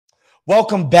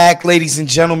Welcome back, ladies and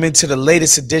gentlemen, to the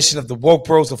latest edition of the Woke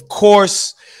Bros. Of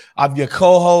course, I'm your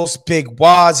co-host, Big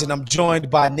Wos, and I'm joined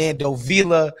by Nando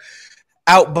Vila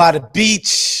out by the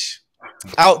beach,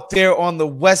 out there on the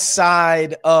west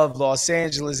side of Los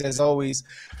Angeles, as always,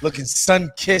 looking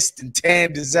sun-kissed and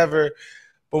tanned as ever.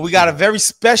 But we got a very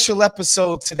special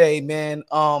episode today, man.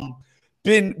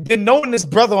 Been knowing this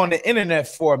brother on the internet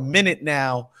for a minute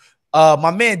now.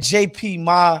 My man JP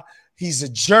Ma. He's a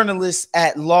journalist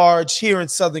at large here in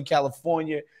Southern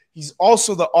California. He's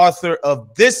also the author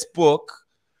of this book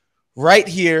right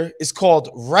here. It's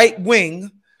called Right Wing,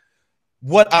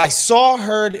 What I Saw,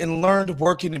 Heard, and Learned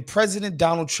Working in President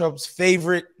Donald Trump's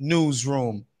Favorite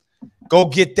Newsroom. Go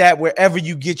get that wherever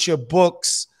you get your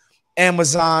books,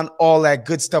 Amazon, all that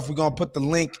good stuff. We're going to put the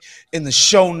link in the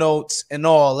show notes and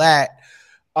all that.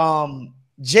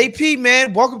 JP,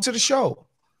 man, welcome to the show.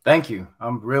 Thank you.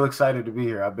 I'm real excited to be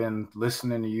here. I've been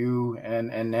listening to you and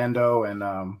Nando,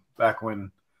 and back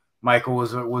when Michael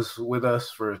was with us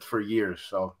for years.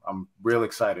 So I'm real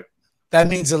excited. That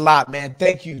means a lot, man.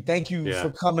 Thank you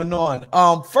for coming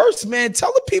on. First, man,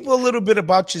 tell the people a little bit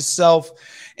about yourself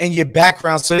and your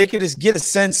background so they could just get a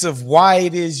sense of why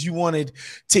it is you wanted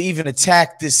to even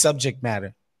attack this subject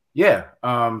matter. Yeah,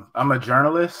 I'm a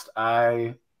journalist.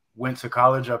 I went to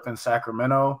college up in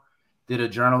Sacramento. Did a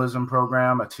journalism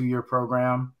program, a 2-year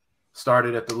program,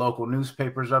 started at the local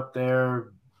newspapers up there,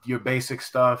 your basic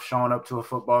stuff, showing up to a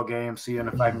football game, seeing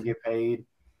if I can get paid,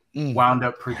 wound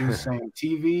up producing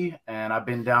TV. And I've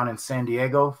been down in San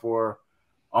Diego for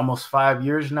almost 5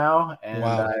 years now. And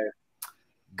wow.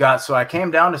 I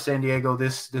came down to San Diego.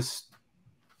 This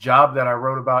job that I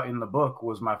wrote about in the book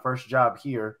was my first job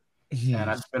here. And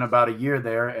I spent about a year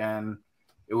there, and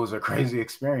it was a crazy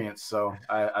experience. So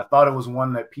I thought it was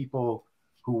one that people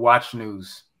who watch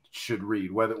news should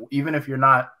read, even if you're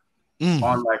not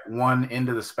on like one end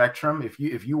of the spectrum. If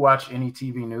you watch any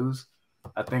TV news,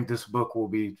 I think this book will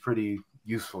be pretty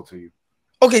useful to you.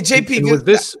 Okay, JP, was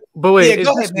this? But wait,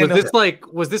 yeah,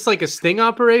 was this like a sting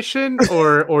operation,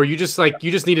 or you just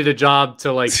needed a job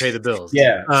to like pay the bills?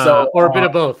 Yeah, or a bit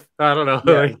of both. I don't know.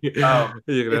 Yeah,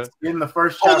 it's in the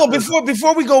first. Hold on,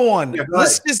 before we go on,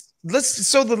 let's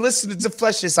so the listeners to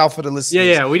flesh this out for the listeners.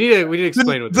 Yeah, we need to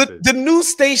explain what this is. The news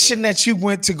station that you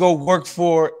went to go work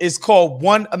for is called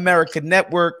One America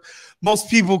Network.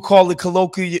 Most people call it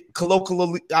colloquially.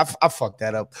 I fucked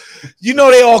that up. You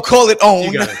know, they all call it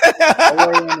OWN.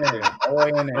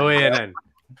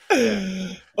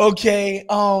 OANN. Okay.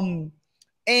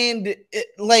 And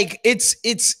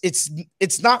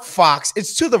it's not Fox.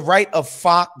 It's to the right of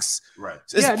Fox. Right.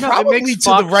 It's probably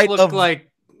to the right of like.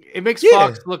 It makes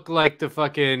Fox look like the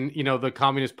fucking, the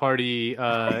Communist Party.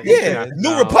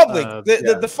 New Republic.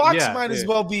 The Fox might as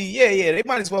well be. They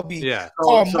might as well be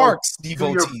Karl Marx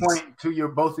devotees.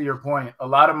 Both of your point, a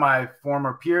lot of my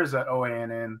former peers at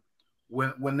OANN,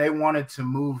 when they wanted to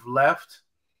move left,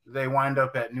 they wind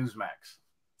up at Newsmax.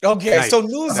 Okay, nice. So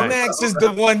Newsmax is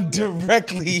the one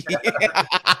directly.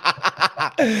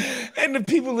 And the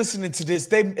people listening to this,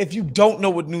 if you don't know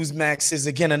what Newsmax is,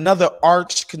 again, another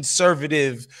arch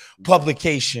conservative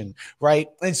publication, right?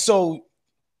 And so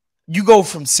you go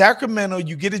from Sacramento,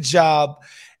 you get a job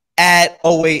at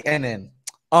OANN.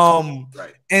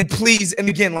 Right. And please, and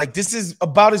again, like this is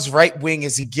about as right wing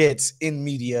as it gets in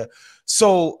media.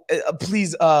 So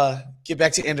please get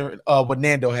back to what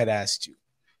Nando had asked you.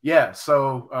 Yeah,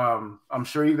 so I'm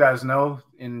sure you guys know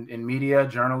in media,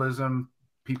 journalism,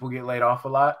 people get laid off a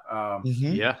lot.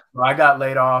 Yeah. So I got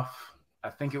laid off,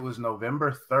 I think it was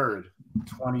November 3rd,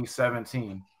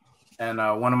 2017. And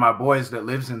one of my boys that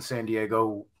lives in San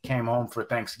Diego came home for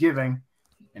Thanksgiving.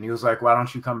 And he was like, why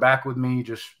don't you come back with me?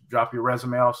 Just drop your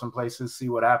resume off some places, see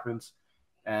what happens.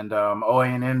 And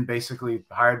OANN basically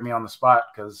hired me on the spot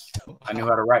because I knew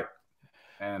how to write.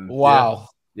 And wow.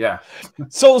 Yeah.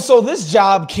 So this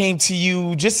job came to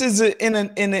you just as in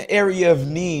an area of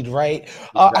need, right?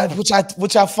 Exactly.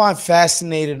 Which I find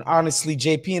fascinating, honestly,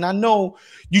 JP. And I know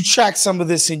you track some of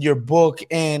this in your book,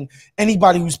 and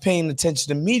anybody who's paying attention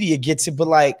to media gets it. But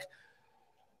like,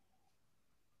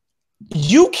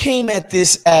 you came at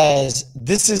this as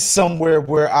this is somewhere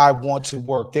where I want to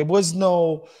work. There was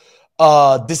no.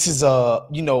 This is a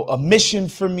mission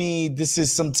for me. This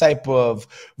is some type of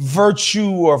virtue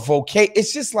or vocation.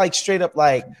 It's just like straight up,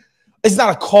 like it's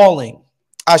not a calling,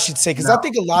 I should say, because I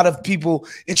think a lot of people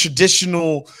in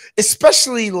traditional,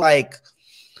 especially like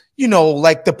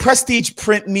the prestige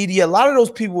print media, a lot of those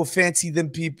people fancy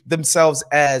themselves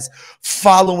as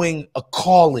following a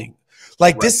calling.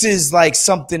 Like this is like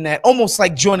something that almost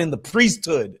like joining the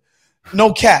priesthood.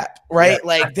 No cap, right? Yeah,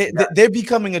 Like yeah. they're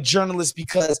becoming a journalist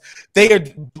because they are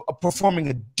performing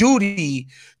a duty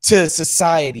to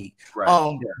society. Right.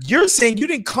 Yeah. You're saying you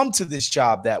didn't come to this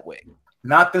job that way.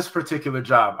 Not this particular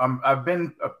job. I've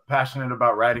been passionate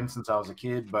about writing since I was a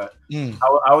kid, but Mm.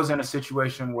 I was in a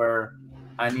situation where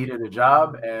I needed a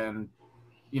job, and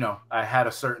I had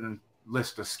a certain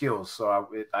list of skills, so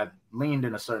I leaned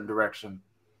in a certain direction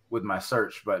with my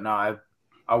search. But no,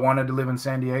 I wanted to live in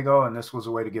San Diego, and this was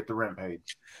a way to get the rent paid.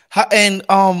 And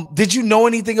did you know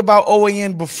anything about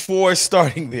OAN before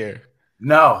starting there?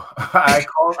 No, I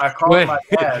called my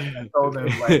dad and told him,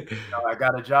 like, I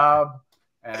got a job,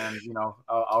 and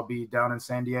I'll be down in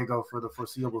San Diego for the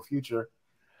foreseeable future.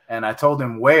 And I told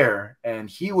him where, and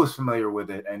he was familiar with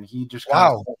it, and he just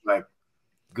kind of said, like,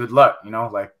 good luck,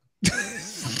 like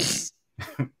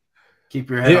keep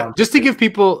your head on. Just to give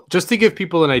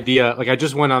people an idea, like I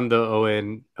just went on the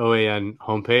OAN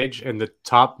homepage, and the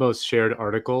top most shared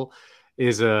article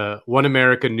is One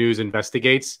America News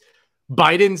investigates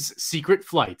Biden's secret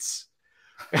flights.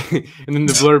 And then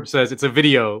the blurb says, it's a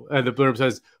video, and the blurb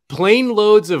says, plane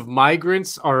loads of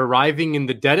migrants are arriving in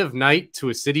the dead of night to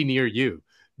a city near you.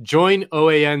 Join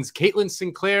OAN's Caitlin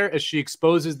Sinclair as she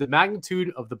exposes the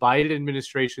magnitude of the Biden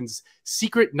administration's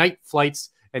secret night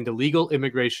flights and illegal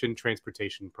immigration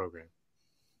transportation program.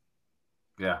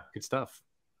 Yeah, good stuff.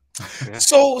 Yeah.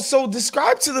 So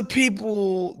describe to the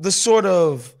people the sort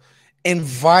of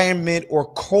environment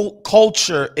or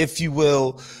culture, if you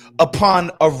will,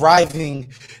 upon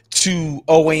arriving to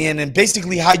OAN, and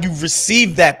basically how you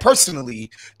received that personally,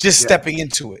 just stepping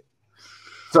into it.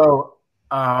 So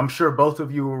I'm sure both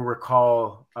of you will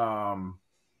recall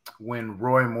when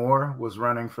Roy Moore was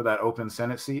running for that open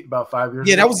Senate seat about 5 years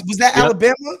ago. Yeah, was that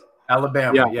Alabama?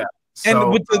 Alabama, yeah. So,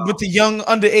 and with the young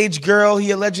underage girl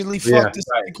he allegedly fucked,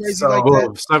 crazy like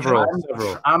that. Several.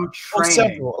 I'm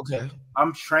training. Okay.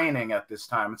 I'm training at this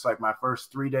time. It's like my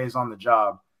first 3 days on the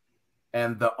job,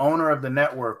 and the owner of the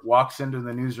network walks into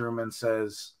the newsroom and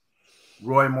says,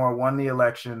 "Roy Moore won the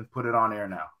election. Put it on air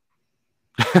now."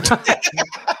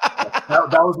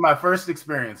 that was my first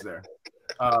experience there.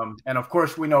 And of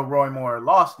course, we know Roy Moore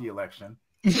lost the election.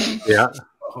 Yeah.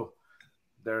 So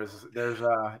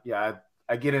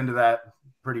I get into that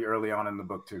pretty early on in the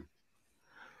book too.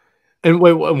 And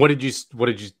wait, what did you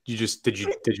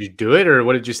do it, or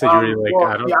what did you say? You really like?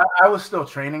 Well, I was still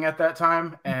training at that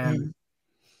time, and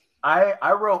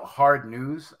I wrote hard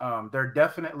news. They're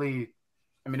definitely,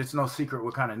 I mean, it's no secret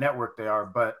what kind of network they are,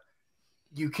 but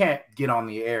you can't get on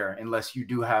the air unless you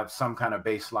do have some kind of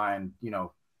baseline,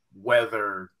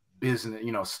 weather,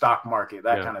 business, stock market,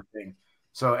 that kind of thing.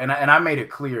 So, and I made it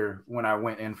clear when I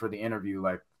went in for the interview,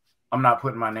 like, I'm not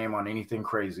putting my name on anything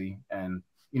crazy, and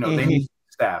they need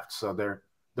staffed. So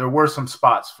there were some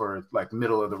spots for like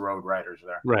middle of the road writers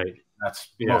there. Right. That's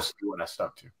mostly what I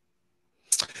stuck to.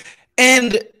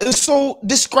 And so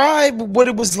describe what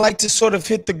it was like to sort of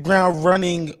hit the ground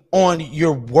running on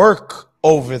your work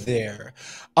over there.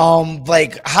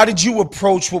 Like, how did you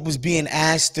approach what was being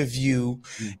asked of you?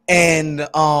 And,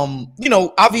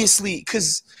 obviously,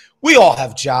 because we all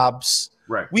have jobs.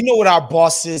 Right. We know what our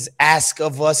bosses ask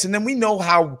of us, and then we know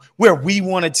where we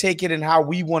want to take it and how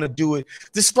we want to do it.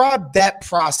 Describe that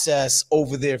process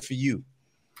over there for you.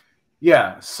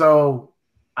 Yeah. So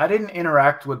I didn't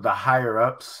interact with the higher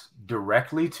ups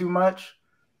directly too much.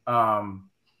 The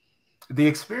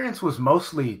experience was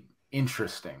mostly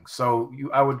interesting. So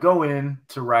I would go in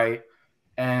to write,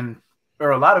 and there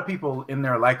are a lot of people in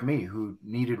there like me who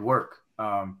needed work.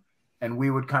 And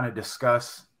we would kind of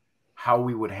discuss how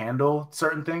we would handle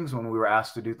certain things when we were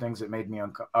asked to do things that made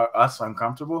us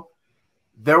uncomfortable.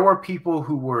 There were people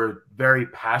who were very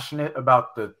passionate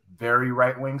about the very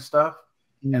right-wing stuff,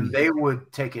 and they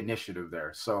would take initiative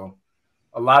there. So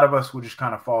a lot of us would just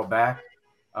kind of fall back.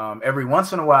 Every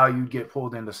once in a while, you'd get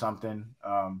pulled into something.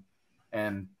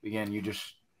 And again, you just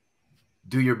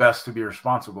do your best to be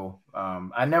responsible. I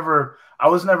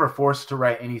was never forced to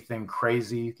write anything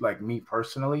crazy, like me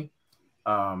personally.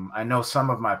 I know some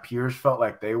of my peers felt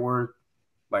like they were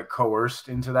like coerced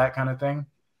into that kind of thing.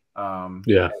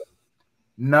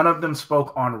 None of them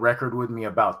spoke on record with me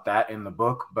about that in the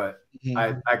book, but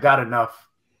I got enough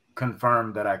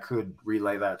confirmed that I could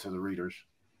relay that to the readers.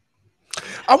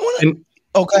 I want to.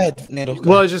 Oh, go ahead, Nando.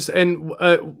 Well,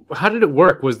 how did it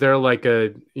work? Was there like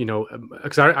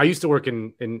because I used to work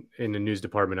in the news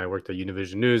department. I worked at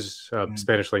Univision News,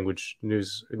 Spanish language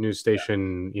news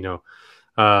station.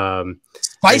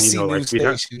 Spicy news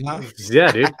station, huh?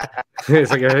 Yeah, dude.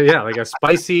 It's like a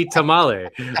spicy tamale.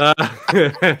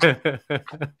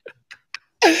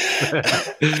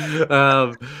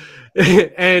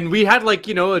 And we had like,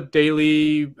 you know, a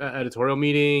daily editorial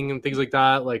meeting and things like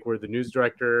that, like where the news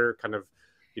director kind of,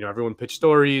 you know, everyone pitched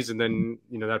stories, and then,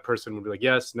 you know, that person would be like,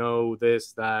 yes, no,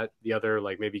 this, that, the other,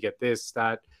 like maybe get this,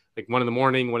 that, like one in the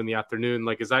morning, one in the afternoon.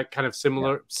 Like, is that kind of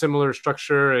similar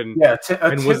structure? And yeah,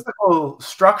 and was typical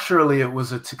structurally, it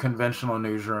was a conventional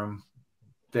newsroom.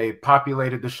 They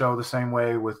populated the show the same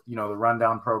way with, you know, the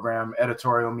rundown program,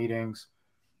 editorial meetings,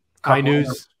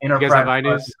 iNews. You guys have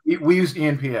iNews? We used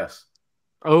ENPS.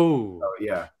 Oh, So,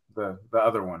 yeah, the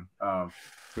other one. yeah.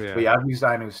 But yeah, I've used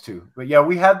iNews too. But yeah,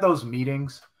 we had those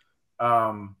meetings.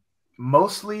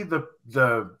 Mostly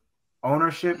the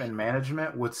ownership and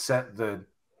management would set the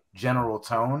general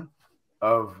tone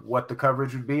of what the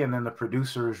coverage would be, and then the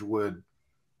producers would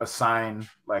assign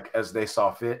like as they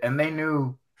saw fit, and they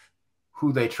knew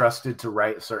who they trusted to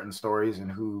write certain stories and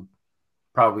who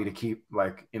probably to keep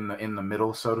like in the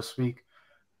middle, so to speak.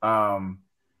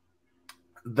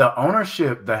 The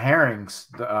ownership, the Herrings,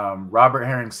 Robert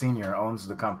Herring Sr. owns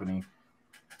the company,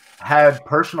 had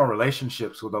personal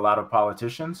relationships with a lot of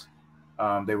politicians.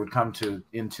 They would come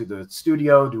into the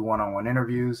studio, do one-on-one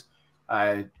interviews.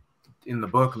 I, in the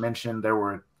book, mentioned there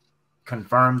were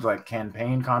confirmed like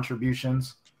campaign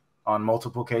contributions on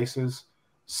multiple cases.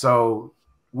 So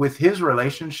with his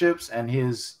relationships and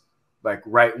his like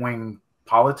right-wing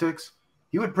politics,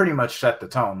 he would pretty much set the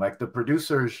tone. Like the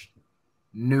producers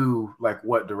knew like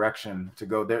what direction to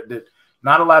go. There,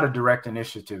 not a lot of direct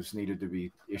initiatives needed to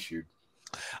be issued.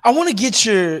 I want to get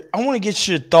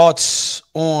your thoughts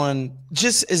on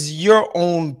just as your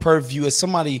own purview as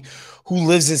somebody who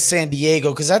lives in San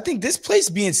Diego, because I think this place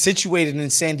being situated in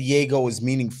San Diego is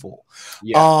meaningful.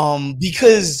 Yeah.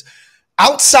 Because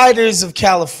outsiders of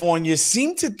California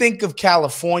seem to think of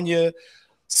California,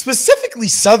 specifically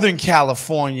Southern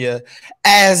California,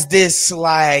 as this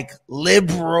like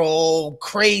liberal,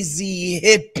 crazy,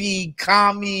 hippie,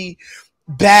 commie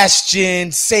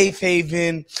bastion, safe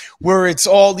haven, where it's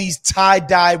all these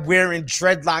tie-dye wearing,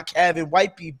 dreadlock having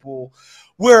white people.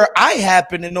 Where I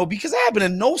happen to know, because I happen to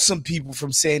know some people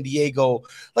from San Diego,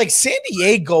 like San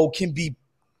Diego can be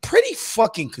pretty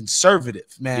fucking conservative,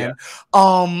 man.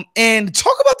 Yeah. And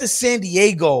talk about the San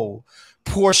Diego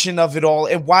portion of it all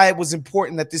and why it was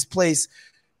important that this place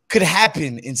could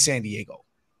happen in San Diego.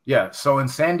 Yeah, so in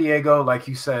San Diego, like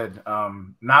you said,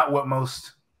 not what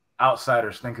most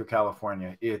outsiders think of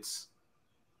California. It's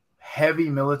heavy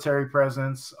military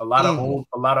presence, a lot of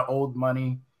old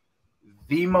money.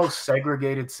 The most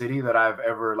segregated city that I've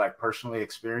ever like personally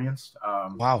experienced.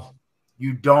 Wow.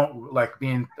 You don't, like,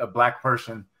 being a black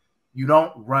person, you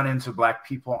don't run into black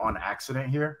people on accident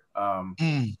here. So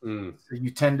you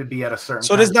tend to be at a certain.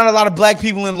 So there's not a lot of black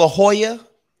people in La Jolla?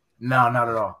 No, not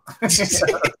at all.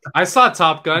 I saw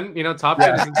Top Gun. You know, Top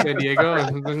Gun is in San Diego.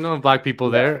 There's no black people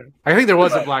there. I think there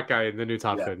was a black guy in the new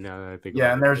Top Gun. Now I think.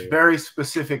 Yeah, and there's very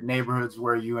specific neighborhoods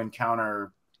where you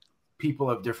encounter people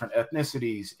of different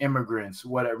ethnicities, immigrants,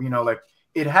 whatever. You know, like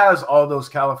it has all those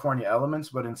California elements,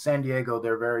 but in San Diego,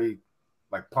 they're very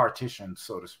like partitioned,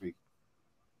 so to speak.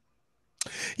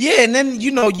 Yeah, and then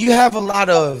you have a lot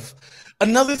of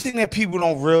another thing that people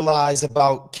don't realize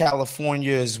about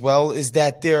California as well is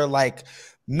that there are like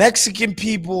Mexican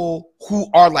people who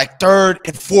are like third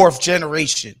and fourth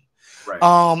generation.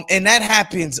 Right. And that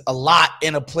happens a lot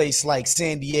in a place like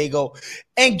San Diego.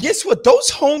 And guess what?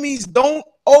 Those homies don't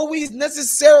always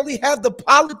necessarily have the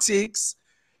politics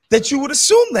that you would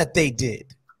assume that they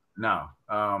did. No.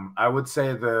 I would say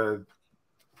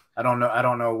I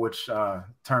don't know which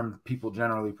term people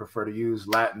generally prefer to use.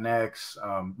 Latinx,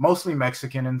 mostly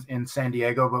Mexican in San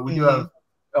Diego, but we do have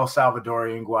El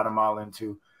Salvadorian, Guatemalan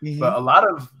too. But a lot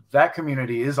of that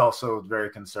community is also very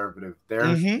conservative.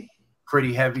 They're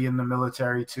pretty heavy in the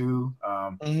military too.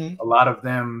 A lot of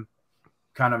them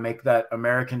kind of make that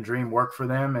American dream work for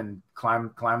them and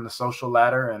climb the social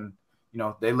ladder. And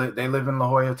they live in La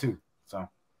Jolla too. So.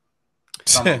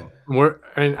 How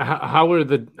were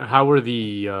the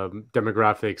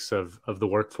demographics of the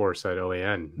workforce at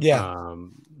OAN?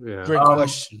 Great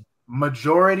question.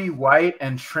 Majority white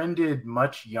and trended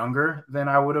much younger than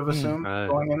I would have assumed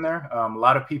going in there. A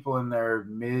lot of people in their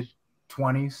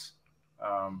mid-20s.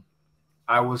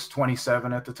 I was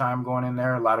 27 at the time going in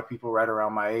there. A lot of people right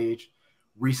around my age,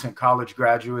 recent college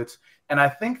graduates. And I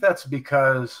think that's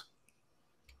because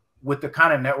with the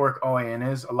kind of network OAN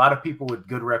is, a lot of people with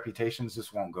good reputations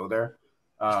just won't go there.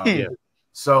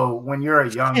 So when you're a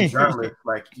young journalist,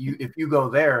 like if you go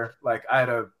there, like I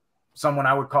had someone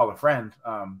I would call a friend.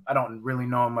 I don't really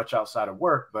know him much outside of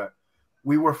work, but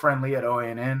we were friendly at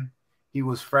OAN. He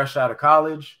was fresh out of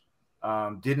college,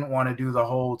 didn't want to do the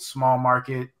whole small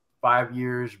market, 5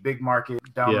 years, big market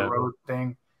down the road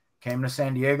thing. came to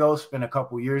San Diego, spent a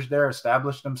couple years there,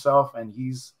 established himself, and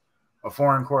he's a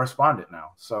foreign correspondent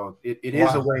now. So it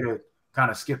is a way to kind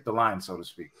of skip the line, so to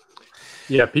speak.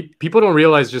 Yeah, people don't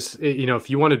realize just, you know, if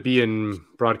you want to be in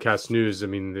broadcast news, I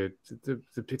mean,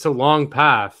 it's a long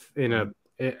path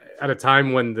at a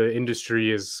time when the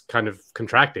industry is kind of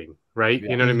contracting, right?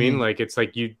 You know what I mean? Like, it's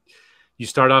like you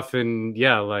start off in,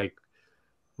 like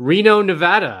Reno,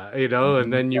 Nevada, you know,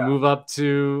 and then you move up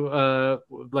to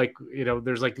like, you know,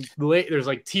 there's like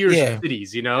tiers of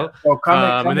cities, you know,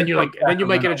 and then you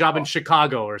might get a job in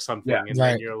Chicago or something, and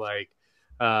then you're like,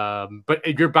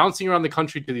 but you're bouncing around the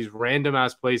country to these random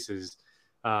ass places.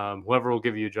 Whoever will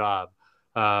give you a job.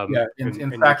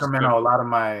 In Sacramento, a lot of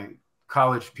my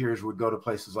college peers would go to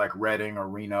places like Redding or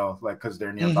Reno, like, because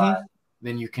they're nearby.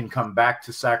 Then you can come back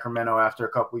to Sacramento after a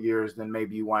couple years. Then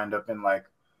maybe you wind up in like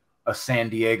a San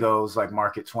Diego's, like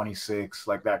Market 26,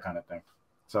 like that kind of thing.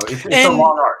 So it's a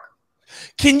long arc.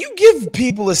 Can you give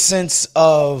people a sense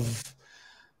of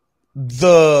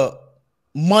the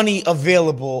money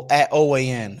available at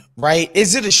OAN, right?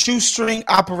 Is it a shoestring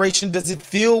operation? Does it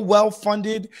feel well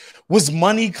funded? Was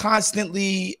money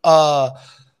constantly a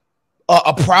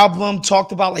problem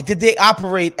talked about? Like, did they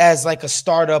operate as like a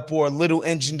startup or a little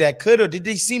engine that could, or did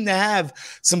they seem to have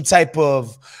some type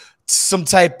of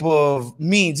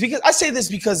means? Because I say this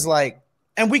because, like,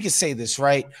 and we could say this,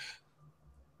 right?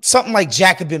 Something like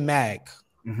Jacobin Mag,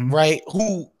 right?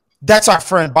 That's our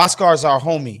friend. Bhaskar is our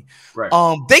homie. Right.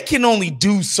 They can only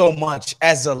do so much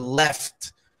as a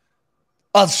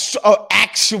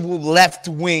actual left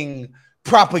wing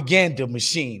propaganda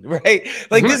machine, right?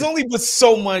 Like, there's only but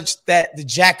so much that the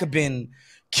Jacobin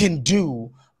can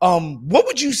do. What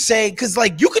would you say? Because,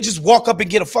 like, you could just walk up and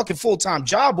get a fucking full-time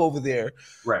job over there.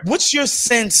 Right. What's your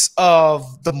sense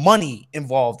of the money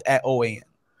involved at OAN?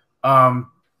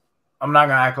 I'm not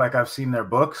gonna act like I've seen their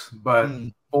books, but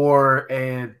for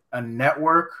a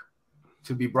network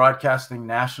to be broadcasting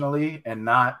nationally and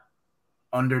not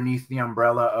underneath the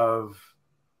umbrella of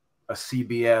a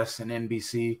CBS and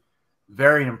NBC,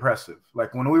 very impressive.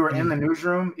 Like, when we were in the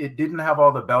newsroom, it didn't have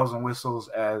all the bells and whistles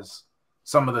as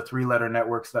some of the 3-letter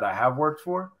networks that I have worked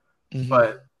for.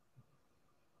 But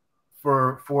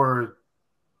for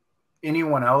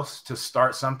anyone else to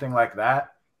start something like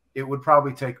that, it would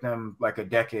probably take them like a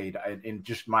decade, in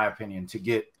just my opinion, to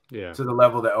get to the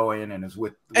level that OAN is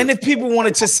with. And if people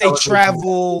wanted to say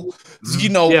travel, you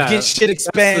know, get shit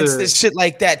expensed and shit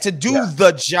like that, to do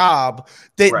the job,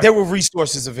 there were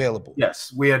resources available.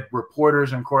 Yes, we had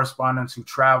reporters and correspondents who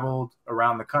traveled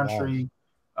around the country.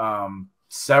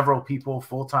 Several people,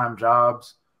 full-time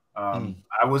jobs. I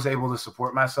was able to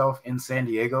support myself in San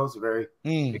Diego. It's a very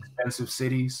expensive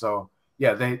city. So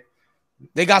yeah,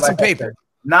 they got some paper.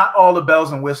 Not all the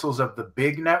bells and whistles of the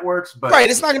big networks, but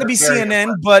it's not going to be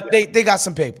CNN, but they got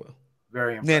some paper.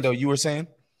 Very impressive. Nando, you were saying?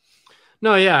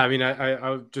 No, yeah. I mean,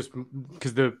 I just,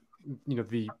 because the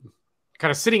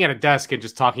kind of sitting at a desk and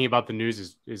just talking about the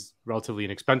news is relatively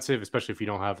inexpensive, especially if you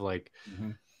don't have like,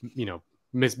 you know,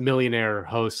 millionaire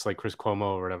hosts like Chris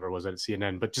Cuomo or whatever was at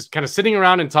CNN, but just kind of sitting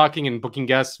around and talking and booking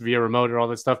guests via remote or all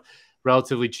that stuff,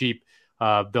 relatively cheap.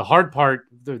 The hard part,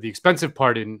 the expensive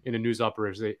part in a news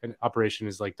operation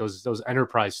is like those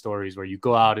enterprise stories where you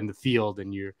go out in the field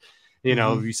and you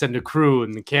send a crew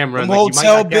and the camera. The and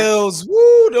hotel bills,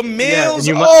 the meals.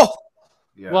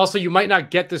 Well, so you might not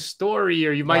get the story,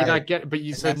 or you might not get, but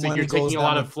you said like you're taking a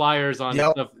lot of flyers on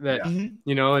stuff that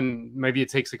you know, and maybe it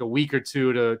takes like a week or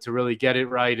two to really get it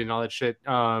right and all that shit.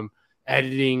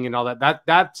 Editing and all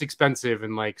that's expensive,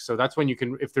 and like, so that's when you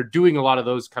can, if they're doing a lot of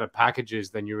those kind of packages,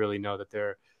 then you really know that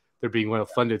they're being well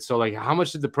funded. So like, how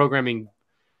much did the programming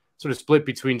sort of split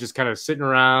between just kind of sitting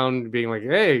around being like,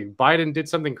 hey, Biden did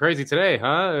something crazy today,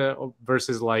 huh?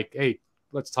 Versus like, hey,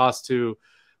 let's toss to,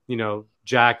 you know,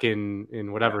 Jack in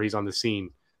whatever he's on the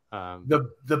scene.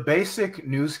 The basic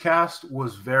newscast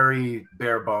was very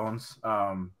bare bones,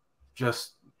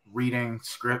 just reading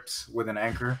scripts with an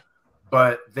anchor,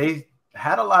 but they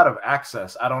had a lot of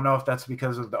access. I don't know if that's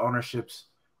because of the ownership's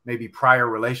maybe prior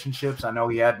relationships. I know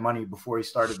he had money before he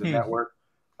started the network,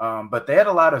 but they had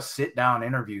a lot of sit-down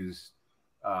interviews.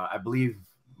 I believe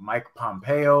Mike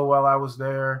Pompeo while I was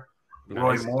there,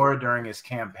 Roy Moore during his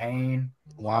campaign.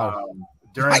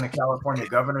 During the California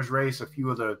governor's race, a few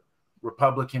of the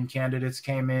Republican candidates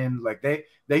came in. Like,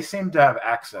 they seemed to have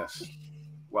access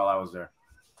while I was there.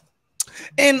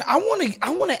 And I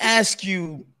want to ask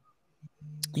you,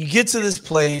 you get to this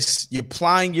place, you're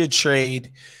plying your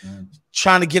trade,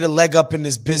 trying to get a leg up in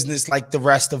this business like the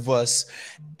rest of us.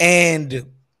 And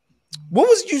what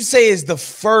would you say is the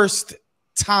first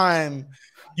time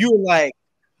you were like,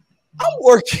 I'm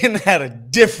working at a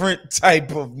different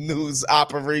type of news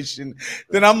operation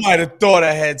than I might have thought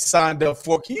I had signed up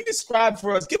for. Can you describe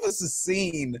for us? Give us a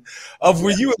scene of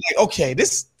where you were like, okay,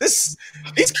 these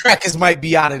crackers might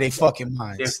be out of their fucking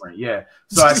minds. Different, yeah.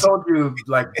 So I told you,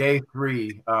 like day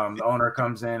 3, the owner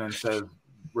comes in and says,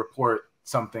 report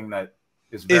something that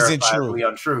is verifiably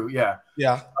untrue. Yeah.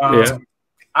 Yeah.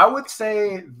 I would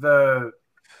say I'm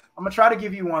gonna try to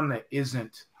give you one that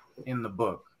isn't in the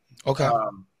book. Okay.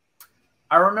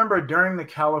 I remember during the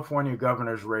California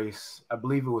governor's race, I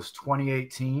believe it was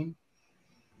 2018,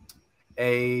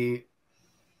 a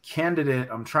candidate,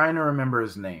 I'm trying to remember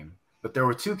his name, but there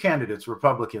were 2 candidates,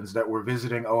 Republicans, that were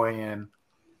visiting OAN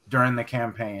during the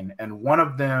campaign, and one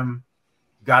of them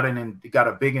got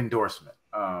a big endorsement.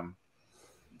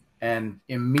 And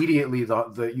immediately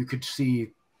you could see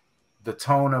the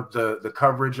tone of the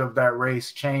coverage of that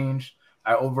race change.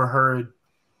 I overheard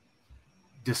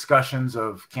discussions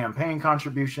of campaign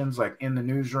contributions, like in the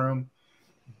newsroom.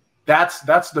 That's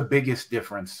the biggest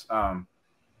difference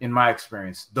in my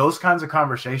experience. Those kinds of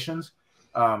conversations,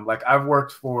 like I've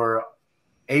worked for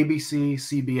ABC,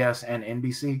 CBS, and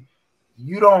NBC.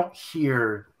 You don't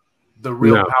hear the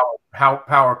real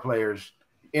power players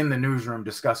in the newsroom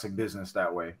discussing business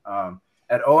that way.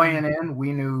 At OANN,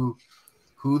 we knew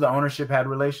who the ownership had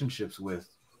relationships with,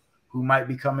 who might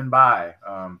be coming by.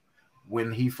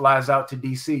 When he flies out to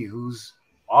DC, whose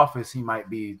office he might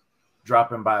be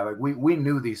dropping by. Like we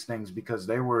knew these things because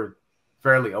they were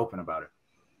fairly open about it.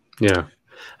 Yeah.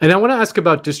 And I want to ask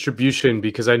about distribution,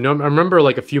 because I remember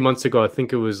like a few months ago, I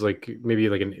think it was like maybe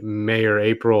like in May or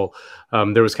April,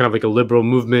 there was kind of like a liberal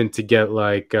movement to get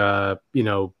like,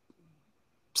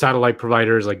 satellite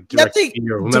providers like DirecTV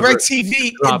or whomever.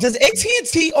 DirecTV. Does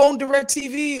AT&T own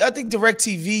DirecTV? I think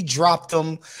DirecTV dropped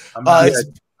them.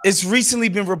 It's recently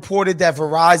been reported that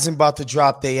Verizon about to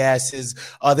drop their asses.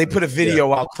 They put a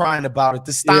video out crying about it.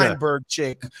 The Steinberg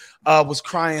chick was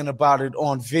crying about it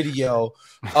on video.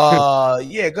 Go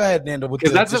ahead, Nando.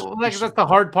 Because that's the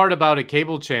hard part about a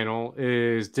cable channel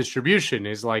is distribution.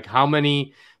 Is like how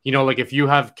many, like if you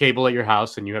have cable at your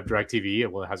house and you have DirecTV,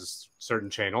 it has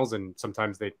certain channels, and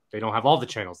sometimes they don't have all the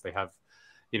channels. They have,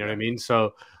 you know what I mean?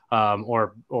 So,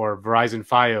 or Verizon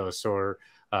Fios or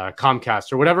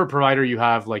Comcast or whatever provider you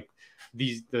have, like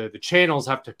the channels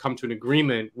have to come to an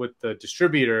agreement with the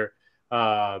distributor,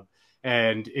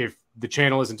 and if the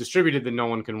channel isn't distributed, then no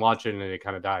one can watch it and it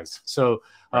kind of dies. So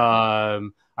I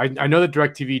know that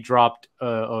DirecTV dropped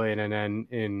OANN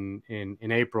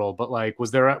in April, but like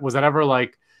was that ever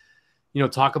like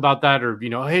talk about that, or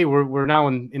hey, we're now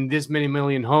in this many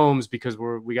million homes because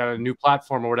we got a new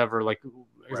platform or whatever, like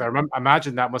I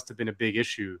imagine that must have been a big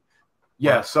issue.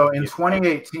 Yeah, so in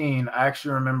 2018, I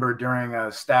actually remember during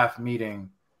a staff meeting,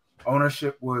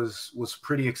 ownership was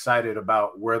pretty excited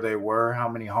about where they were, how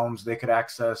many homes they could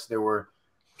access. They were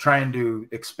trying to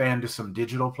expand to some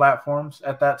digital platforms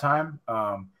at that time.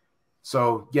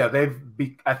 So yeah,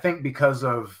 I think because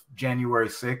of January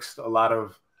 6th, a lot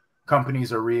of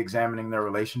companies are re-examining their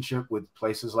relationship with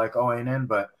places like OANN.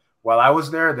 But while I was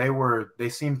there, they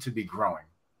seemed to be growing.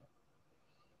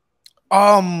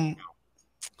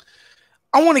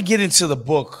 I want to get into the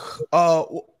book. I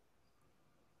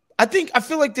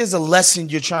feel like there's a lesson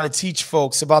you're trying to teach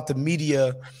folks about the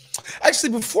media. Actually,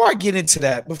 before I get into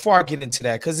that,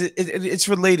 because it's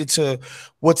related to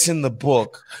what's in the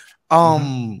book.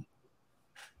 I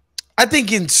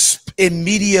think in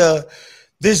media,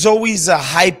 there's always a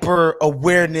hyper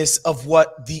awareness of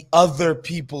what the other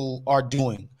people are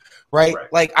doing, right?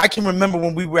 Like I can remember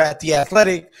when we were at The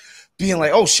Athletic, being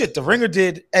like, oh shit, The Ringer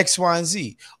did X, Y, and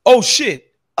Z. Oh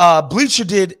shit, Bleacher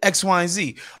did X, Y, and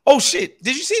Z. Oh shit,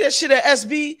 did you see that shit at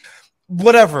SB?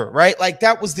 Whatever, right? Like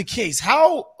that was the case.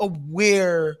 How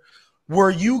aware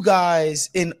were you guys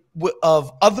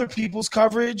of other people's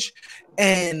coverage,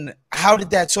 and how did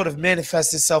that sort of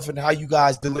manifest itself in how you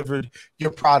guys delivered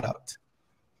your product?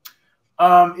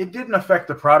 It didn't affect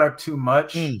the product too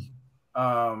much.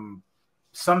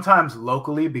 Sometimes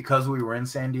locally, because we were in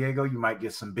San Diego, you might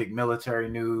get some big military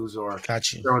news, or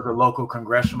there was a local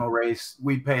congressional race.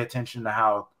 We'd pay attention to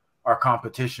how our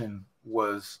competition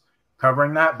was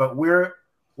covering that. But we're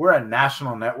a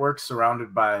national network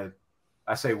surrounded by,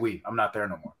 I say we, I'm not there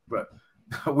no more, but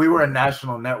we were a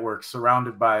national network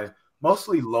surrounded by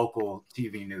mostly local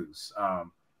TV news.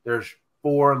 There's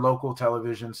 4 local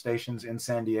television stations in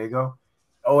San Diego.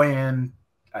 OAN,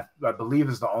 I believe,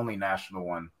 is the only national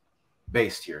one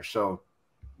based here. So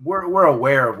we're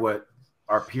aware of what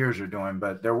our peers are doing,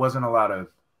 but there wasn't a lot of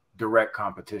direct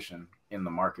competition in the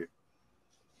market.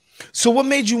 So what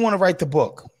made you want to write the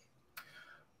book?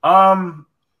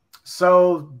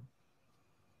 So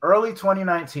early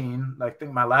 2019. I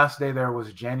think my last day there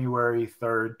was January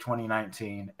 3rd,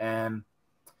 2019, and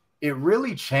it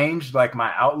really changed like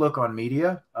my outlook on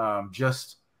media.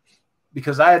 Just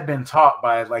because I had been taught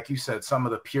by, like you said, some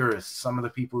of the purists, some of the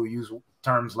people who use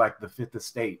terms like the fifth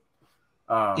estate.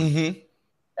 And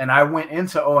I went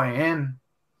into OAN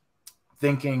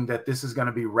thinking that this is going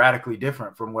to be radically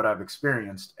different from what I've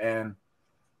experienced. And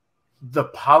the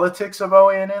politics of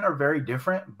OAN are very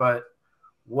different. But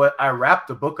what I wrapped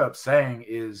the book up saying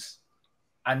is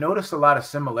I noticed a lot of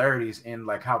similarities in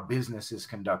like how business is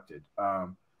conducted,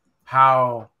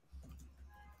 how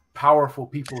powerful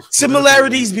people's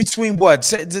similarities between what?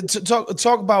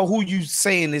 Talk about who you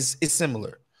saying is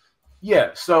similar.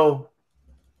 Yeah, so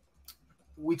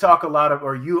we talk a lot of,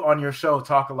 or you on your show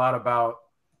talk a lot about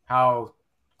how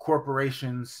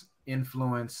corporations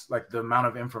influence like the amount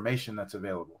of information that's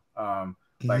available.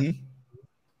 Like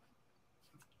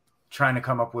trying to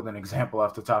come up with an example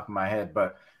off the top of my head,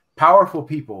 but powerful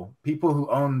people who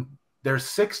own, there's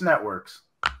 6 networks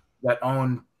that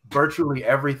own virtually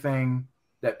everything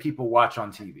that people watch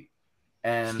on TV.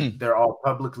 And they're all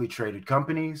publicly traded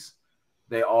companies.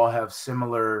 They all have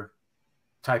similar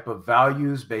type of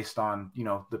values based on, you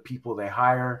know, the people they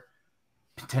hire,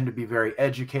 tend to be very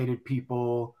educated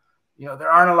people. You know, there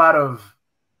aren't a lot of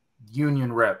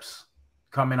union reps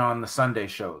coming on the Sunday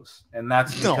shows. And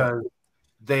that's because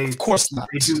they, of course not.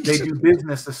 they do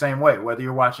business the same way. Whether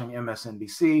you're watching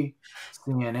MSNBC,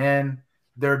 CNN,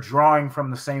 they're drawing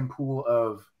from the same pool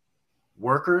of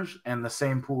workers and the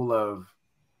same pool of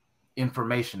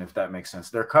information, if that makes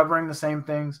sense. They're covering the same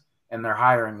things and they're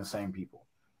hiring the same people.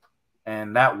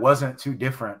 And that wasn't too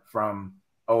different from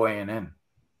OANN.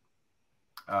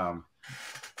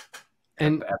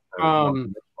 And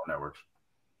networks.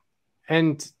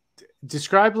 And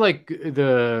describe like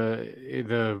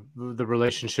the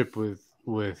relationship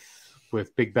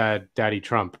with Big Bad Daddy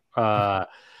Trump.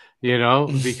 You know,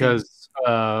 because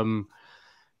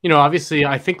you know, obviously,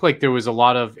 I think like there was a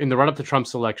lot of, in the run up to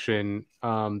Trump's election,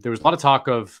 there was a lot of talk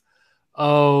of,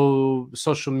 oh,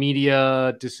 social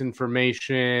media,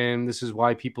 disinformation. This is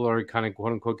why people are kind of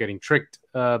quote unquote getting tricked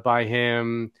by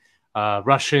him.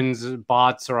 Russians,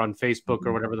 bots are on Facebook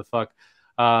or whatever the fuck.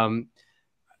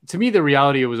 To me, the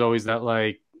reality was always that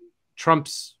like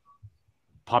Trump's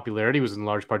popularity was in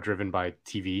large part driven by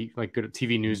TV. Like good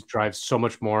TV news drives so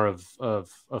much more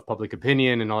of public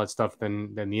opinion and all that stuff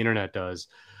than the internet does.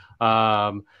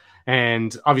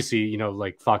 And obviously, you know,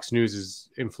 like Fox News's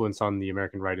influence on the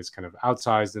American right is kind of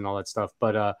outsized and all that stuff.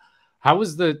 But how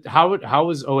was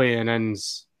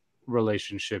OANN's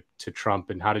relationship to Trump,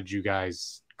 and how did you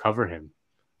guys cover him?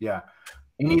 Yeah.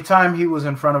 Anytime he was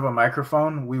in front of a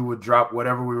microphone, we would drop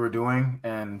whatever we were doing,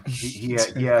 and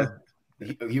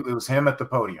it was him at the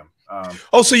podium.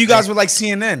 Oh, so you guys were like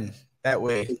CNN that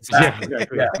way? Exactly.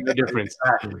 Yeah, no difference.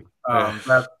 Exactly.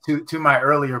 To my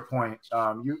earlier point,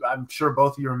 I'm sure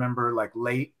both of you remember like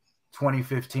late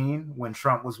 2015 when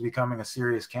Trump was becoming a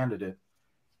serious candidate.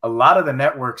 A lot of the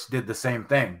networks did the same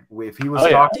thing. If he was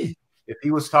talking. If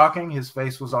he was talking, his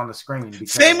face was on the screen.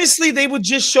 Famously, they would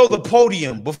just show the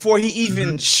podium before he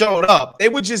even showed up. They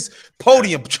would just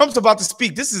podium. Trump's about to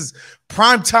speak. This is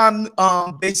prime time,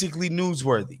 basically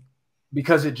newsworthy.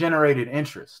 Because it generated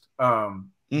interest. But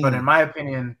in my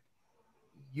opinion,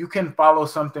 you can follow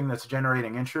something that's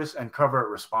generating interest and cover it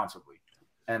responsibly.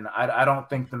 And I don't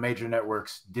think the major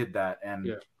networks did that.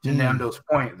 And to Nando's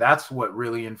point, that's what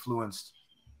really influenced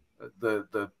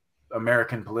the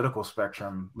American political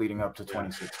spectrum leading up to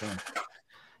 2016.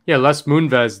 Yeah, Les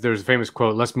Moonves, there's a famous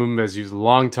quote. Les Moonves, who's a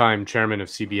longtime chairman of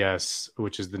CBS,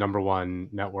 which is the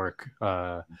 #1 network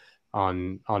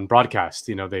on broadcast.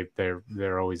 You know,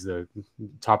 they're always the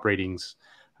top ratings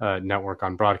network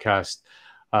on broadcast.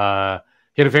 He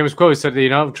had a famous quote. He said, you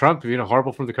know, Trump, you know,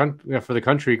 horrible for the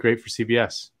country, great for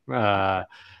CBS.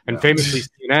 And famously,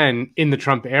 CNN in the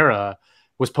Trump era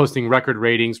was posting record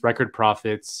ratings, record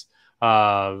profits.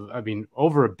 I mean,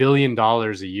 over $1 billion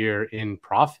a year in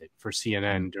profit for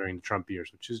CNN during the Trump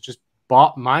years, which is just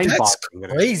mind-boggling. That's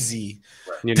crazy.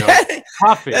 You know,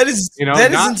 profit. That is, you know,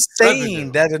 that is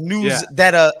insane. Revenue.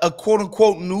 That a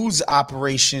quote-unquote news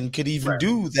operation could even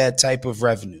do that type of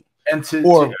revenue. And to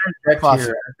interject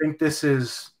here, I think this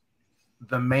is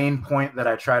the main point that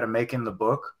I try to make in the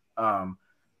book.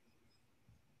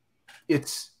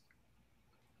 It's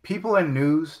people in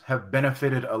news have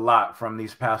benefited a lot from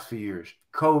these past few years.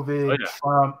 COVID,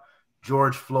 Trump,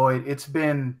 George Floyd. It's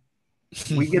been,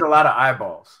 we get a lot of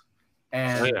eyeballs.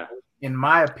 And in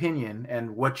my opinion,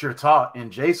 and what you're taught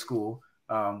in J school,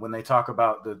 when they talk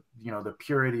about the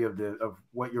purity of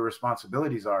what your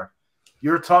responsibilities are,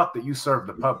 you're taught that you serve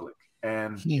the public.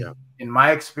 And in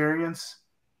my experience,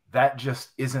 that just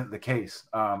isn't the case.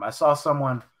 I saw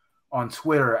someone on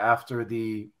Twitter after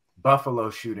the Buffalo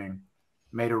shooting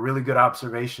made a really good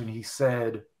observation. He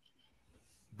said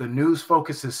the news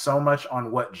focuses so much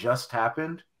on what just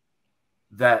happened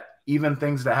that even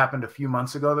things that happened a few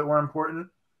months ago that were important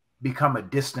become a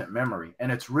distant memory.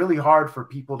 And it's really hard for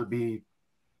people to be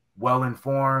well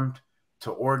informed,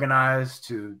 to organize,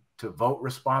 to vote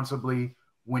responsibly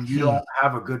when you don't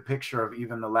have a good picture of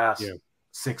even the last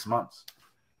 6 months.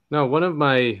 No, one of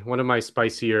my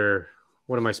spicier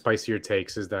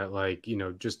takes is that, like, you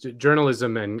know, just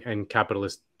journalism and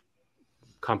capitalist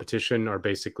competition are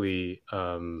basically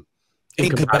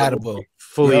incompatible,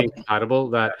 fully incompatible.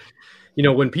 That, you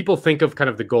know, when people think of kind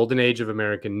of the golden age of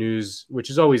American news, which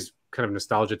is always kind of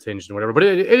nostalgia tinged and whatever, but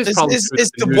it is probably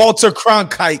it's the Walter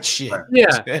Cronkite shit.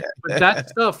 Yeah, but that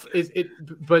stuff is it.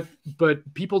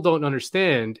 But people don't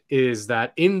understand is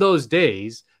that in those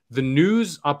days, the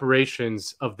news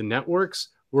operations of the networks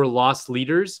were lost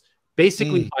leaders,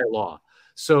 basically by law.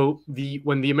 So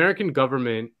when the American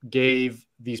government gave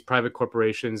these private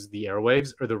corporations the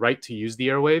airwaves, or the right to use the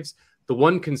airwaves, the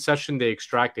one concession they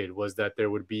extracted was that there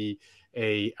would be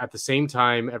at the same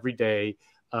time every day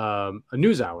a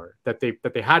news hour that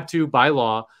they had to, by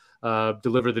law,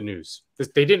 deliver the news.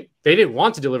 They didn't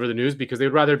want to deliver the news because they'd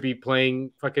rather be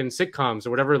playing fucking sitcoms or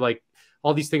whatever. Like,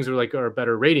 all these things are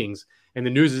better ratings, and the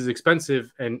news is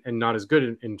expensive and not as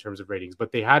good in terms of ratings.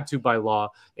 But they had to, by law,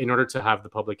 in order to have the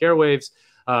public airwaves.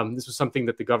 This was something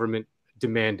that the government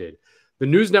demanded. The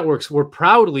news networks were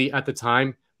proudly, at the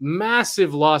time,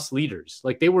 massive loss leaders.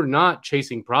 Like, they were not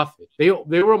chasing profit. They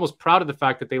were almost proud of the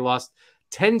fact that they lost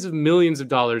tens of millions of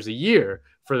dollars a year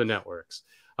for the networks.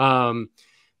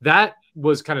 That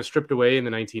was kind of stripped away in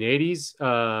the 1980s.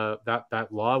 That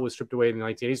law was stripped away in the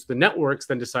 1980s. The networks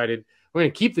then decided, we're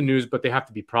going to keep the news, but they have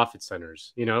to be profit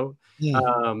centers, you know?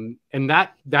 And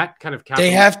that kind of they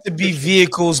have to be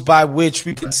vehicles by which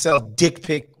we can sell dick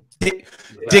pills.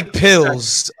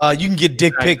 You can get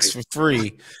dick pics for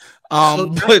free.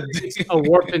 But a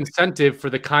warped incentive for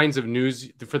the kinds of news,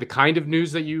 for the kind of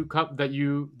news that you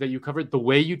covered, the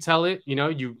way you tell it. You know,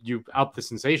 you out the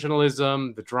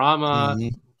sensationalism, the drama,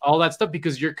 all that stuff,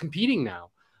 because you're competing now.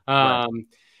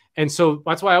 And so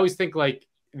that's why I always think, like,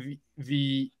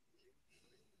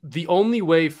 the only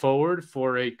way forward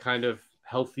for a kind of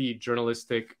healthy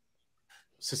journalistic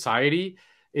society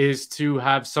is to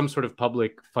have some sort of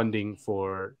public funding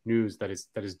for news that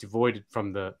is devoid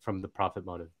from the profit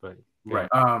motive. But right.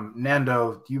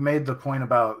 Nando, you made the point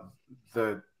about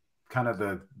the kind of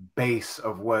the base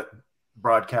of what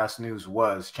broadcast news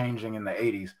was changing in the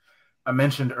 80s. I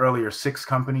mentioned earlier, 6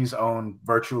 companies own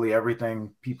virtually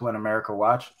everything people in America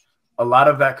watch. A lot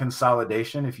of that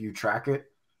consolidation, if you track it,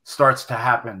 starts to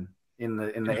happen in the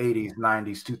 80s,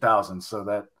 90s, 2000s, so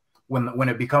that when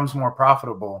it becomes more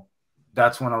profitable,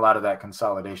 that's when a lot of that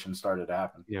consolidation started to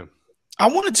happen. Yeah. I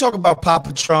want to talk about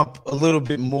Papa Trump a little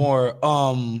bit more.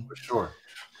 For sure.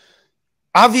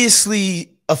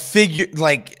 Obviously, a figure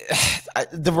like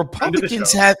the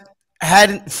Republicans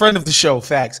hadn't friend of the show,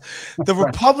 facts. The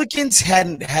Republicans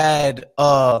hadn't had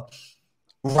a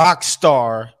rock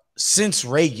star since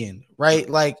Reagan, right?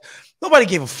 Like, nobody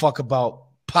gave a fuck about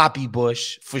Poppy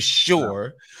Bush, for sure.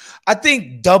 No. I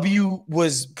think W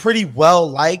was pretty well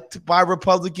liked by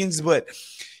Republicans, but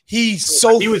he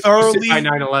was thoroughly by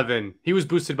 9/11. He was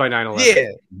boosted by 9/11. Yeah,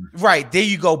 right. There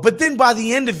you go. But then by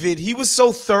the end of it, he was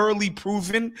so thoroughly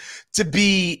proven to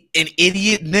be an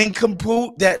idiot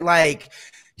nincompoop that, like,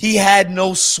 he had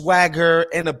no swagger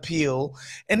and appeal.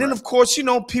 And then, of course, you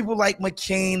know, people like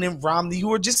McCain and Romney,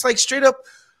 who are just like straight up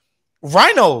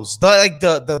rhinos.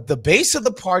 The base of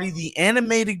the party, the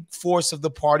animated force of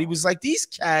the party was like, these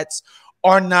cats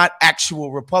are not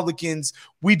actual Republicans.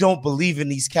 We don't believe in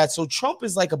these cats. So Trump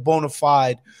is like a bona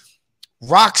fide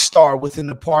rock star within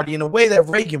the party in a way that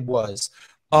Reagan was,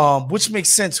 which makes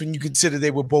sense when you consider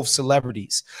they were both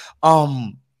celebrities.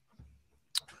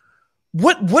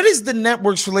 What is the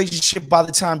network's relationship by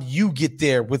the time you get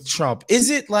there with Trump? Is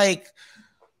it like,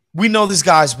 we know this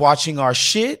guy's watching our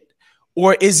shit?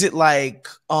 Or is it like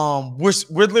we're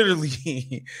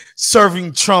literally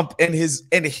serving Trump and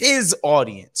his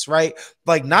audience, right?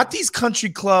 Like, not these country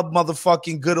club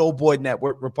motherfucking good old boy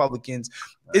network Republicans.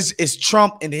 Is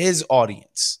Trump and his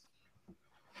audience?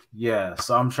 Yeah,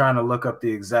 so I'm trying to look up the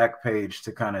exact page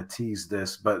to kind of tease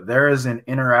this, but there is an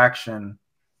interaction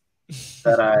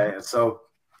so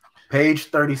page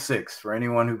 36 for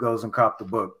anyone who goes and cop the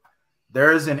book.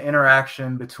 There is an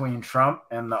interaction between Trump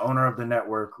and the owner of the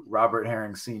network, Robert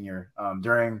Herring Sr.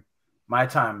 During my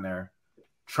time there.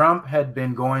 Trump had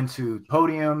been going to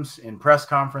podiums in press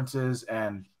conferences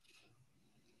and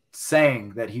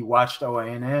saying that he watched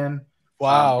OANN.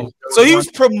 Wow. So he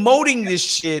was promoting this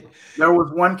shit. There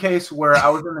was one case where I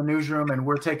was in the newsroom and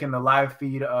we're taking the live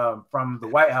feed from the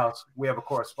White House. We have a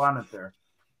correspondent there.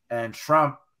 And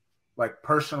Trump, like,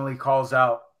 personally calls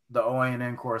out the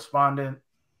OANN correspondent,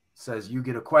 says, "You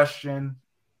get a question."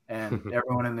 And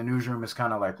everyone in the newsroom is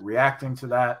kind of like reacting to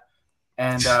that.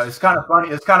 And it's kind of funny.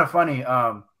 It's kind of funny.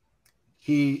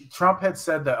 Trump had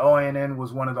said that OANN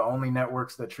was one of the only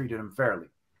networks that treated him fairly.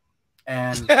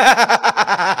 And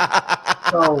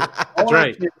so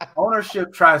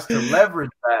ownership tries to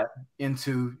leverage that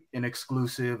into an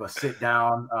exclusive, a sit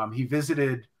down. He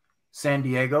visited San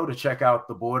Diego to check out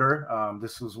the border.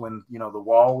 This was when, you know, the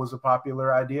wall was a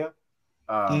popular idea.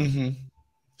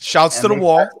 Shouts to the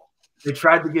wall. They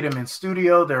tried to get him in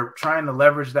studio. They're trying to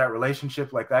leverage that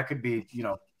relationship. Like, that could be, you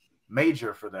know,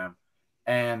 major for them.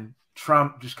 And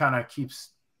Trump just kind of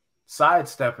keeps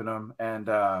sidestepping them. And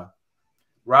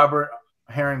Robert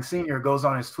Herring Sr. goes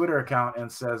on his Twitter account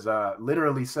and says,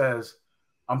 literally says,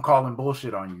 "I'm calling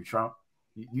bullshit on you, Trump.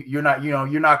 You're not, you know,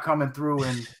 you're not coming through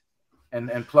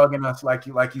and plugging us like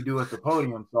you do at the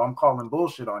podium. So I'm calling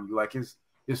bullshit on you." Like,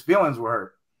 his feelings were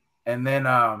hurt. And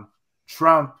then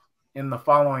Trump, in the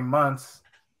following months,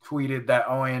 tweeted that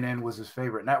OANN was his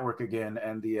favorite network again,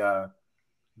 and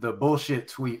the bullshit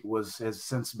tweet has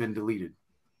since been deleted.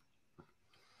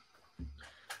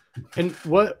 And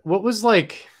what was,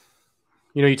 like,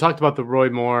 you know, you talked about the Roy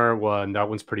Moore one. That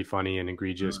one's pretty funny and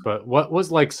egregious. But what was,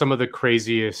 like, some of the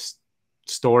craziest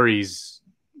stories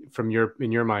from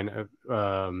in your mind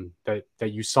that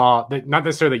you saw, that not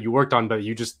necessarily that you worked on, but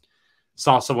you just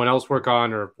saw someone else work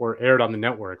on or aired on the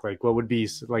network? Like, what would be,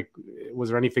 like, was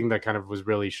there anything that kind of was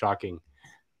really shocking?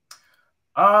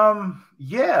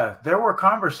 Yeah, there were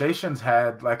conversations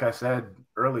had, like I said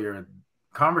earlier,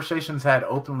 conversations had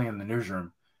openly in the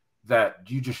newsroom that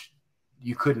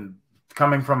you couldn't,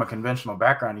 coming from a conventional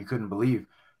background, you couldn't believe.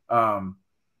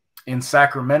 In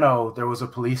Sacramento, there was a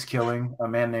police killing, a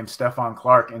man named Stephon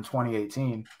Clark, in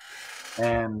 2018.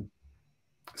 And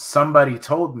somebody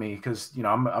told me, because, you know,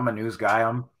 I'm a news guy,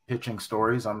 I'm pitching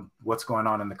stories on what's going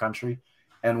on in the country.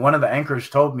 And one of the anchors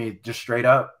told me just straight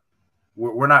up,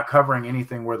 we're not covering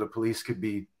anything where the police could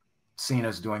be seen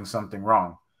as doing something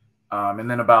wrong. And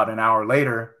then about an hour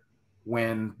later,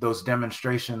 when those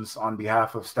demonstrations on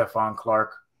behalf of Stephon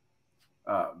Clark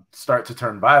start to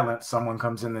turn violent, someone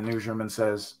comes in the newsroom and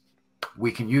says,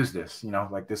 "We can use this, you know,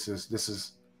 like, this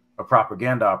is a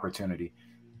propaganda opportunity."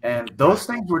 And those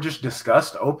things were just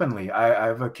discussed openly. I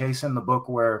have a case in the book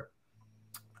where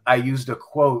I used a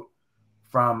quote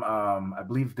from, I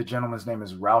believe the gentleman's name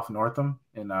is Ralph Northam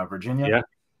in Virginia. Yeah.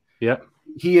 Yeah.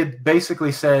 He had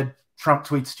basically said, "Trump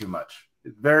tweets too much."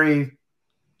 Very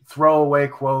throwaway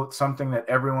quote, something that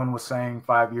everyone was saying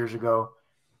 5 years ago.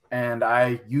 And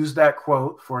I used that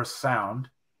quote for a sound,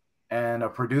 and a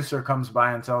producer comes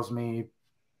by and tells me,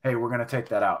 "Hey, we're going to take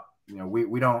that out. You know,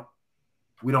 we don't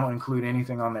include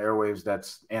anything on the airwaves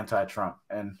that's anti-Trump."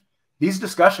 And these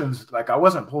discussions, like, I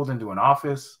wasn't pulled into an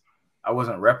office, I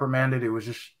wasn't reprimanded. It was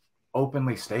just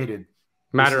openly stated.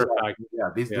 Matter of fact.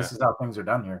 This is how things are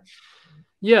done here.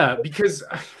 Yeah, because,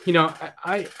 you know,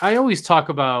 I always talk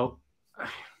about,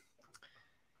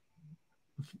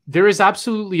 there is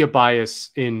absolutely a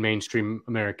bias in mainstream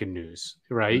American news,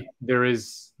 right? There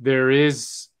is,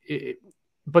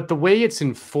 but the way it's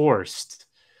enforced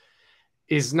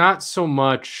is not so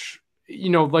much, you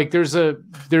know, like,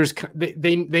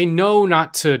 they know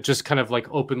not to just kind of, like,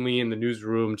 openly in the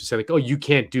newsroom to say, like, "Oh, you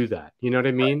can't do that." You know what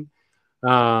I mean?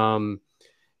 Right.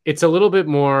 It's a little bit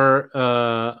more,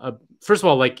 first of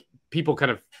all, like, people kind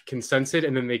of can sense it,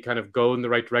 and then they kind of go in the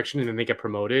right direction, and then they get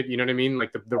promoted. You know what I mean?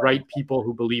 Like, the right people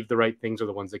who believe the right things are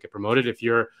the ones that get promoted. If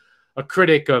you're a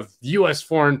critic of U.S.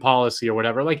 foreign policy or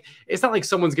whatever, like, it's not like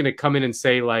someone's going to come in and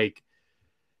say, like,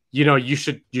 you know, you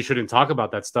shouldn't talk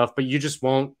about that stuff, but you just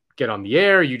won't get on the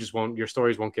air. You just won't, your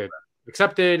stories won't get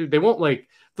accepted. They won't, like,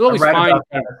 they'll always find.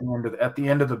 At the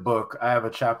end of the book, I have a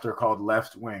chapter called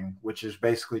Left Wing, which is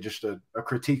basically just a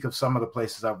critique of some of the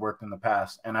places I've worked in the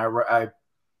past. And I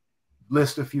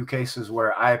list a few cases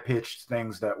where I pitched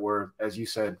things that were, as you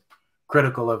said,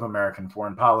 critical of American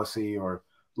foreign policy or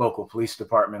local police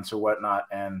departments or whatnot,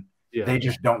 and they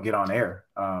just don't get on air.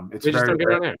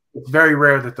 It's very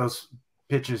rare that those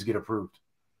pitches get approved.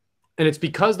 And it's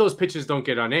because those pitches don't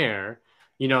get on air,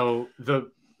 you know, the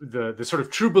sort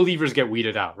of true believers get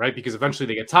weeded out, right? Because eventually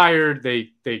they get tired,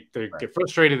 they get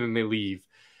frustrated, and they leave.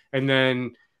 And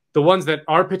then the ones that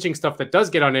are pitching stuff that does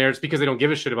get on air, it's because they don't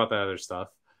give a shit about that other stuff.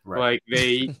 Right.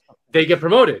 Like, they get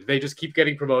promoted. They just keep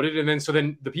getting promoted. And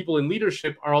then the people in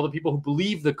leadership are all the people who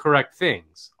believe the correct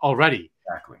things already.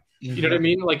 Exactly. You know what I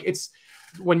mean? Like, it's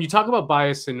when you talk about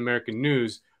bias in American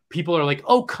news, people are like,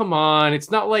 "Oh, come on!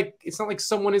 It's not like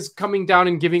someone is coming down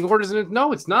and giving orders." And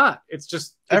no, it's not. It's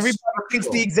just everybody thinks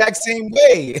the exact same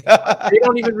way. They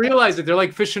don't even realize it. They're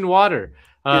like fish in water.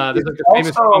 There's like the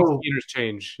famous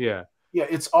interchange. Yeah. Yeah.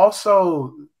 It's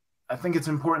also, I think it's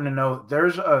important to note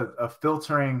there's a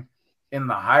filtering in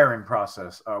the hiring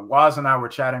process. Wos and I were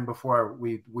chatting before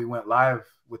we went live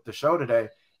with the show today,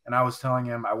 and I was telling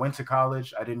him I went to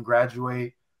college, I didn't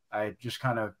graduate, I just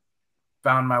kind of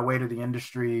found my way to the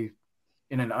industry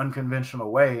in an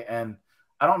unconventional way. And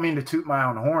I don't mean to toot my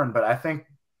own horn, but I think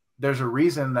there's a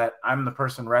reason that I'm the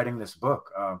person writing this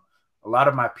book. A lot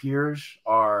of my peers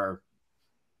are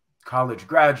college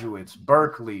graduates,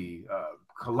 Berkeley,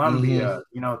 Columbia.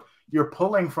 You know, you're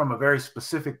pulling from a very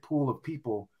specific pool of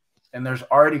people, and there's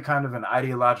already kind of an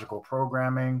ideological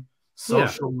programming,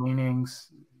 social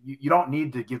meanings. You don't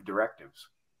need to give directives.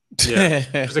 Yeah,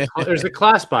 there's a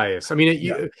class bias. I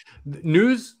mean,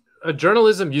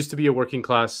 journalism used to be a working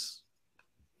class.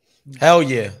 Hell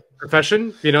yeah.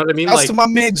 Profession. You know what I mean? Like, to my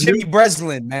man Jimmy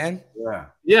Breslin, man.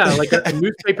 Yeah, like a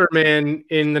newspaper man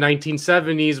in the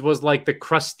 1970s was like the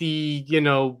crusty, you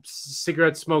know,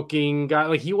 cigarette smoking guy.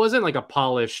 Like, he wasn't like a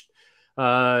polished,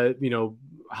 you know,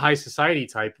 high society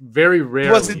type. Very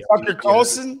rarely. Was it Tucker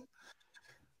Carlson?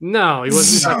 No, he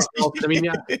wasn't. I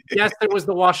mean, yes, there was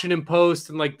the Washington Post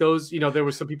and like those, you know, there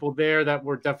were some people there that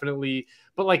were definitely,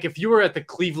 but like if you were at the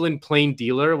Cleveland Plain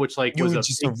Dealer, which like was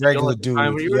just a regular dude,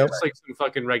 you were just like some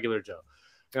fucking regular Joe.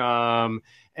 And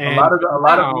a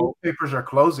lot of newspapers are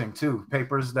closing too.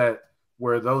 Papers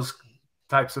where those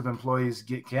types of employees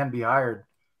can be hired,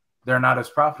 they're not as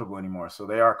profitable anymore, so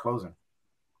they are closing.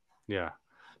 Yeah.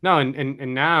 No,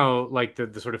 and now like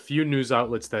the sort of few news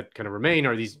outlets that kind of remain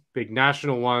are these big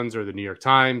national ones, or the New York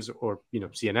Times, or, you know,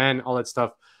 CNN, all that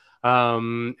stuff.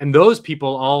 And those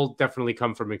people all definitely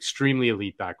come from extremely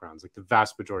elite backgrounds. Like the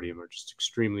vast majority of them are just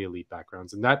extremely elite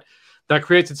backgrounds, and that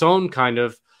creates its own kind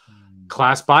of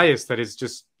class bias. That is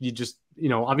just you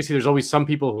know, obviously there's always some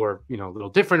people who are, you know, a little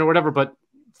different or whatever, but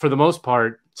for the most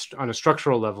part, on a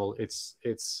structural level, it's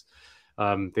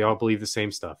they all believe the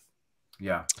same stuff.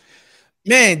 Yeah.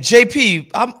 Man,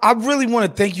 JP, I really want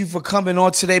to thank you for coming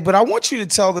on today, but I want you to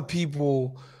tell the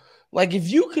people, like, if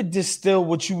you could distill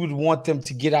what you would want them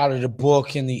to get out of the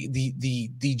book and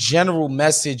the general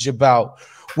message about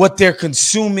what they're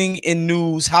consuming in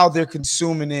news, how they're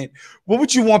consuming it, what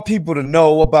would you want people to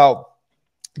know about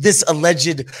this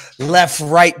alleged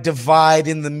left-right divide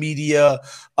in the media,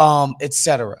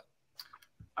 etc.?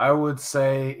 I would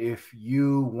say if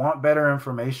you want better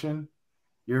information,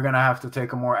 you're going to have to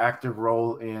take a more active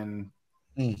role in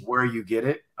where you get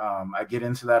it. I get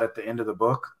into that at the end of the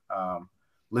book.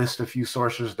 List a few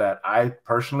sources that I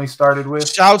personally started with.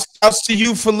 Shouts to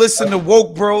you for listening to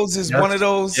Woke Bros is one of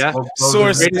those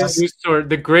sources.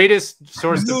 The greatest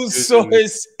source news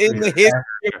source in the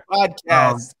history of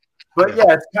podcast. But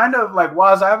yeah, it's kind of like,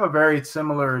 Wos, I have a very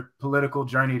similar political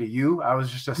journey to you. I was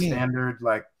just a standard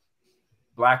like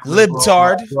black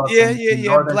libtard. Black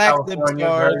libtard,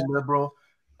 very liberal.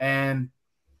 And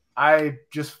I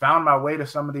just found my way to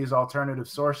some of these alternative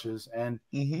sources. And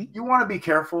you want to be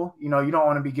careful. You know, you don't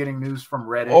want to be getting news from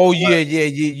Reddit. Oh, yeah.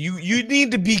 You need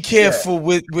to be careful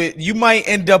with you might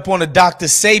end up on a Dr.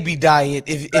 Sebi diet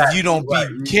if you don't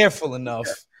be careful enough.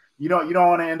 Yeah. You don't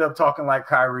want to end up talking like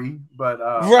Kyrie, but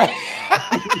right.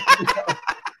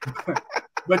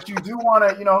 But you do want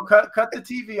to, you know, cut the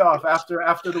TV off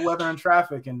after the weather and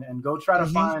traffic and go try to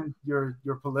find your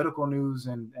political news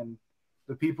and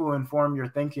the people who inform your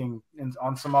thinking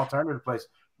on some alternative place.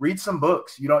 Read some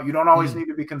books. You don't always need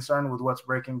to be concerned with what's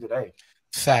breaking today.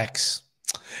 Facts.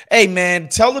 Hey, man,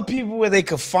 tell the people where they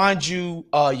can find you.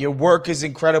 Your work is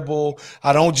incredible.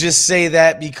 I don't just say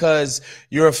that because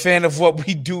you're a fan of what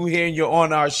we do here and you're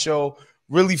on our show.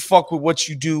 Really fuck with what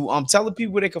you do. Tell the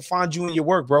people where they can find you and your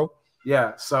work, bro.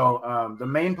 Yeah, so the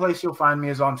main place you'll find me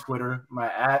is on Twitter. My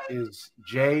 @ is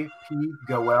JP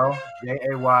Gowel,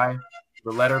 JAY,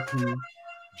 the letter P,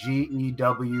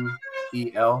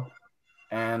 GEWEL.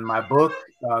 And my book,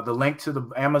 the link to the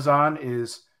Amazon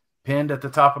is pinned at the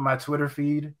top of my Twitter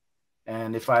feed.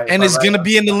 And it's going to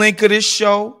be in the link of this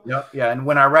show. Yep, yeah. And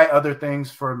when I write other things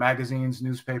for magazines,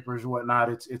 newspapers, whatnot,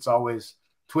 it's always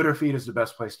Twitter feed is the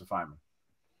best place to find me.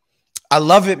 I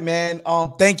love it, man.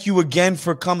 Thank you again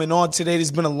for coming on today.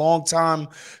 It's been a long time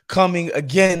coming.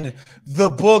 Again, the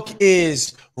book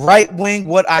is Right Wing,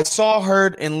 What I Saw,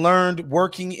 Heard, and Learned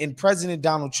Working in President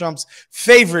Donald Trump's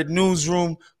Favorite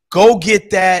Newsroom. Go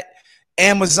get that.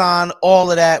 Amazon,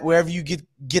 all of that, wherever you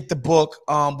get the book.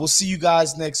 We'll see you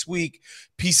guys next week.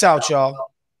 Peace out,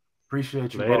 y'all.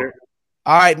 Appreciate you. Later. Both.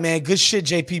 All right, man. Good shit,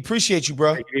 JP. Appreciate you,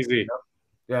 bro. Take it easy.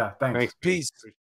 Yeah, thanks. Peace.